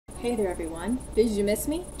Hey there everyone. Did you miss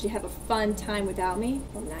me? Did you have a fun time without me?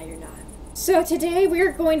 Well, now you're not. So today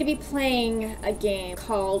we're going to be playing a game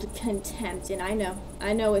called Contempt, and I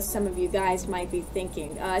know as some of you guys might be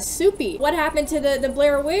thinking, Soupy, what happened to the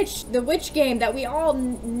Blair Witch, the witch game that we all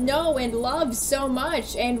know and love so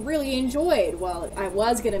much and really enjoyed? Well, I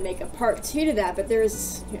was gonna make a part 2 to that, but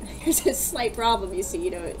here's a slight problem, you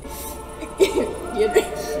see, but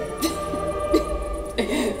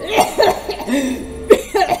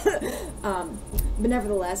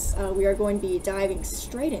nevertheless, we are going to be diving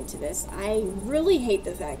straight into this. I really hate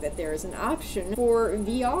the fact that there is an option for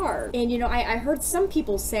VR. And I heard some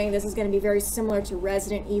people saying this is going to be very similar to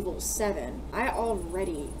Resident Evil 7. I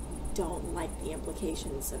already don't like the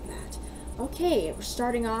implications of that. Okay, we're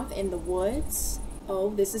starting off in the woods.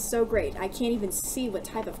 Oh, this is so great. I can't even see what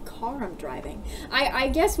type of car I'm driving. I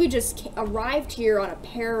guess we just arrived here on a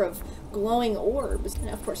pair of glowing orbs. And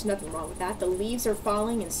of course, nothing wrong with that. The leaves are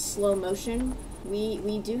falling in slow motion.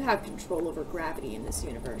 We do have control over gravity in this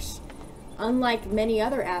universe. Unlike many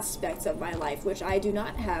other aspects of my life, which I do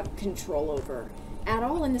not have control over at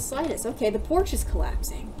all in the slightest. Okay, the porch is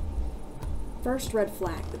collapsing. First red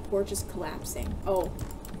flag, the porch is collapsing. Oh,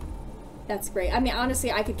 that's great. I mean,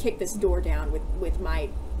 honestly, I could kick this door down with my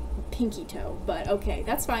pinky toe, but okay,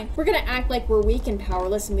 that's fine. We're gonna act like we're weak and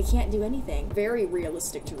powerless and we can't do anything. Very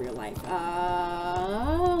realistic to real life.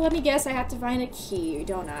 Let me guess, I have to find a key,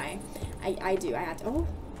 don't I? I do. I have to, oh,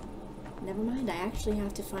 never mind. I actually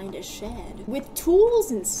have to find a shed with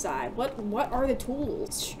tools inside. What are the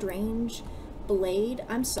tools? Strange blade?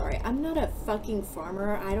 I'm sorry, I'm not a fucking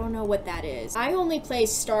farmer. I don't know what that is. I only play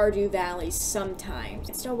Stardew Valley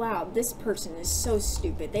sometimes. So wow, this person is so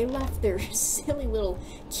stupid. They left their silly little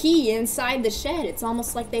key inside the shed. It's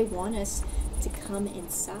almost like they want us to come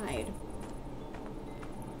inside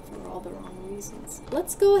for all the wrong reasons.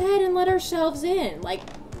 Let's go ahead and let ourselves in. Like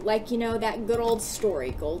that good old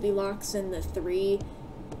story, Goldilocks and the three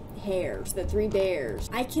bears.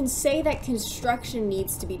 I can say that construction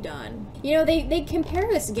needs to be done. They compare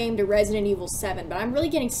this game to Resident Evil 7, but I'm really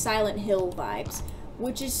getting Silent Hill vibes,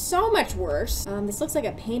 which is so much worse. This looks like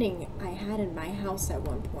a painting I had in my house at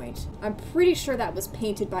one point. I'm pretty sure that was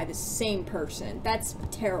painted by the same person. That's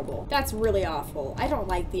terrible. That's really awful. I don't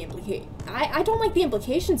like the I don't like the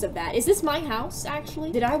implications of that. Is this my house,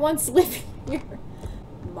 actually? Did I once live here?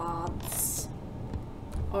 Mobs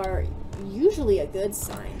are usually a good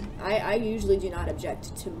sign. I usually do not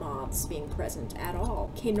object to mobs being present at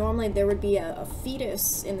all. Okay, normally there would be a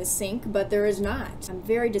fetus in the sink, but there is not. I'm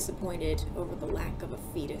very disappointed over the lack of a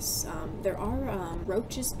fetus. There are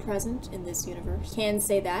roaches present in this universe. Can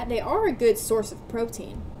say that. They are a good source of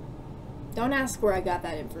protein. Don't ask where I got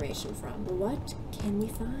that information from. What can we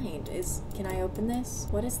find? Can I open this?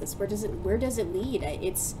 What is this? Where does it lead?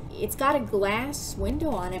 It's got a glass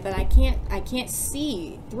window on it, but I can't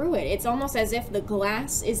see through it. It's almost as if the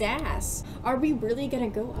glass is ass. Are we really gonna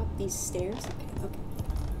go up these stairs? Okay.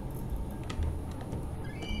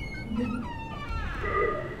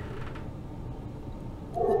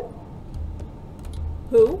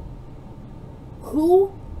 Who?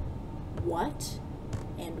 Who? What?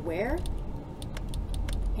 And where?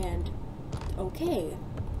 And okay,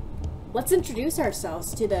 let's introduce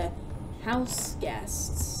ourselves to the house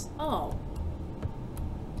guests. Oh,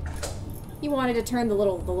 you wanted to turn the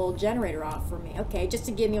little generator off for me. Okay, just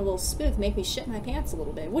to give me a little spook, make me shit my pants a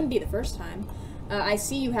little bit. It wouldn't be the first time. I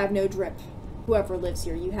see you have no drip. Whoever lives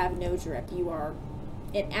here, you have no drip. You are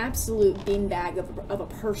an absolute beanbag of a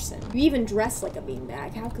person. You even dress like a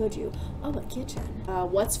beanbag. How could you? Oh, a kitchen.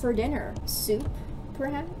 What's for dinner? Soup?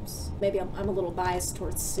 Perhaps? Maybe I'm a little biased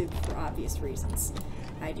towards soup for obvious reasons.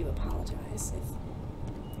 I do apologize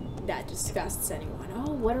if that disgusts anyone.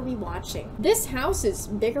 Oh, what are we watching? This house is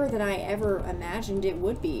bigger than I ever imagined it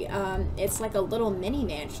would be. It's like a little mini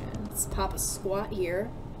mansion. Let's pop a squat here.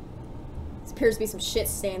 There appears to be some shit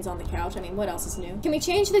stains on the couch. I mean, what else is new? Can we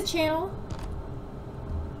change the channel?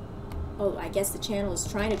 Oh, I guess the channel is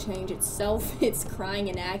trying to change itself. It's crying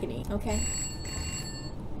in agony. Okay.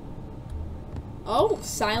 Oh,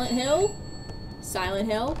 Silent Hill? Silent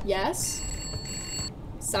Hill, yes.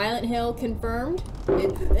 Silent Hill confirmed.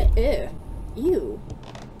 Ew. Ew.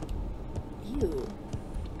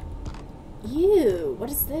 Ew, what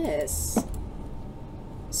is this?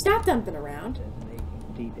 Stop dumping around. There's an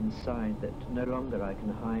aching deep inside that no longer I can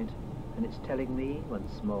hide, and it's telling me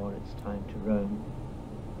once more it's time to roam.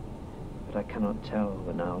 But I cannot tell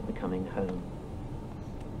when I'll be coming home.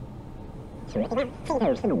 It's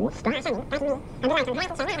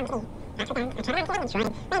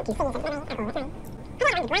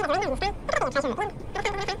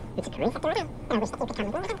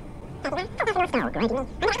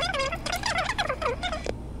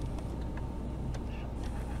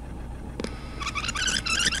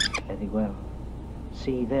Very well.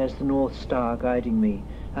 See, there's the North Star guiding me,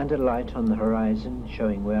 and a light on the horizon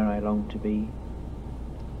showing where I long to be.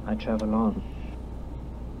 I travel on.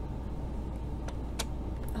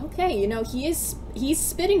 Okay, you know, he's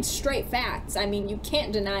spitting straight facts. I mean, you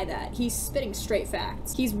can't deny that. He's spitting straight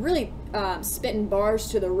facts. He's really spitting bars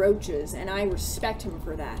to the roaches, and I respect him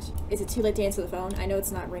for that. Is it too late to answer the phone? I know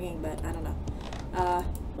it's not ringing, but I don't know.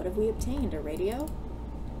 What have we obtained? A radio?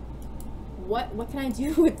 What can I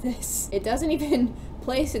do with this? It doesn't even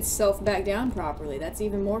place itself back down properly. That's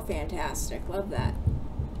even more fantastic. Love that.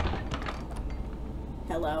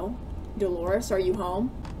 Hello? Dolores, are you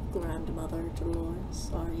home? Grandmother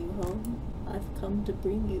Dolores, are you home? I've come to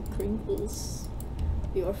bring you Kringles,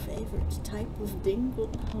 your favorite type of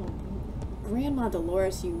dingle. Oh, Grandma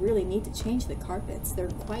Dolores, you really need to change the carpets. They're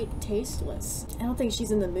quite tasteless. I don't think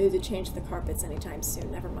she's in the mood to change the carpets anytime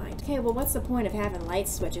soon. Never mind. Okay, well, what's the point of having light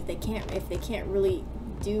switch if they can't really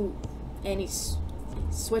do any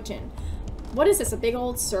switching? What is this, a big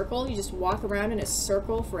old circle? You just walk around in a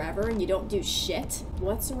circle forever and you don't do shit?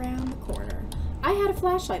 What's around the corner? I had a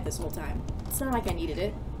flashlight this whole time. It's not like I needed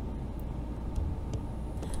it.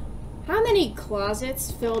 How many closets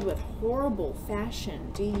filled with horrible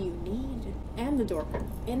fashion do you need? And the door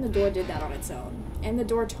did that on its own. And the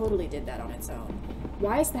door totally did that on its own.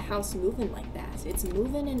 Why is the house moving like that? It's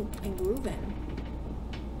moving and grooving.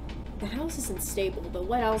 The house isn't stable, but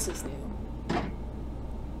what else is new?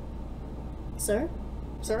 Sir?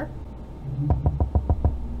 Sir?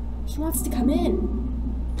 He wants to come in.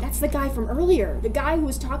 That's the guy from earlier. The guy who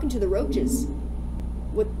was talking to the roaches.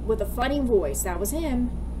 With a funny voice. That was him.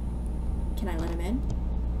 Can I let him in?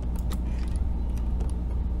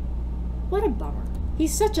 What a bummer.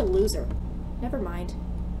 He's such a loser. Never mind.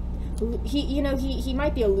 He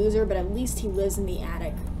might be a loser, but at least he lives in the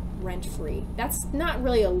attic, rent-free. That's not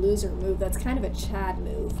really a loser move. That's kind of a Chad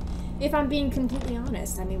move. If I'm being completely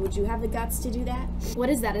honest. I mean, would you have the guts to do that? What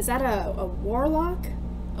is that? Is that a warlock?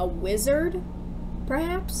 A wizard?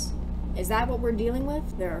 Perhaps? Is that what we're dealing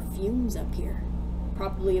with? There are fumes up here.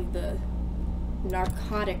 Probably of the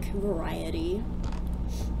narcotic variety.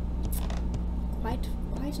 Quite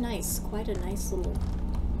nice. Quite a nice little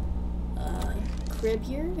crib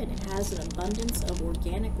here, and it has an abundance of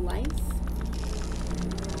organic life.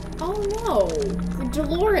 Oh no!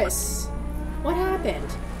 Dolores! What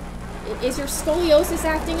happened? Is your scoliosis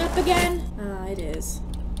acting up again? It is.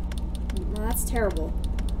 Well, that's terrible.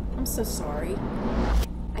 I'm so sorry.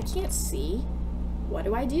 I can't see. What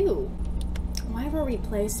do I do? Why were we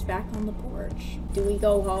placed back on the porch? Do we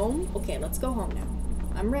go home? Okay, let's go home now.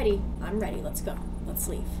 I'm ready. I'm ready. Let's go. Let's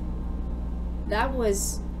leave. That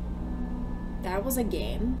was a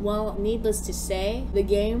game. Well, needless to say, the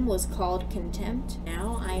game was called Contempt.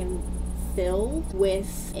 Now I am filled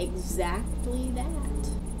with exactly that.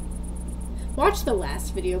 Watch the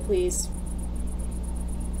last video, please.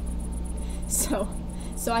 So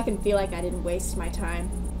I can feel like I didn't waste my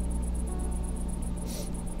time.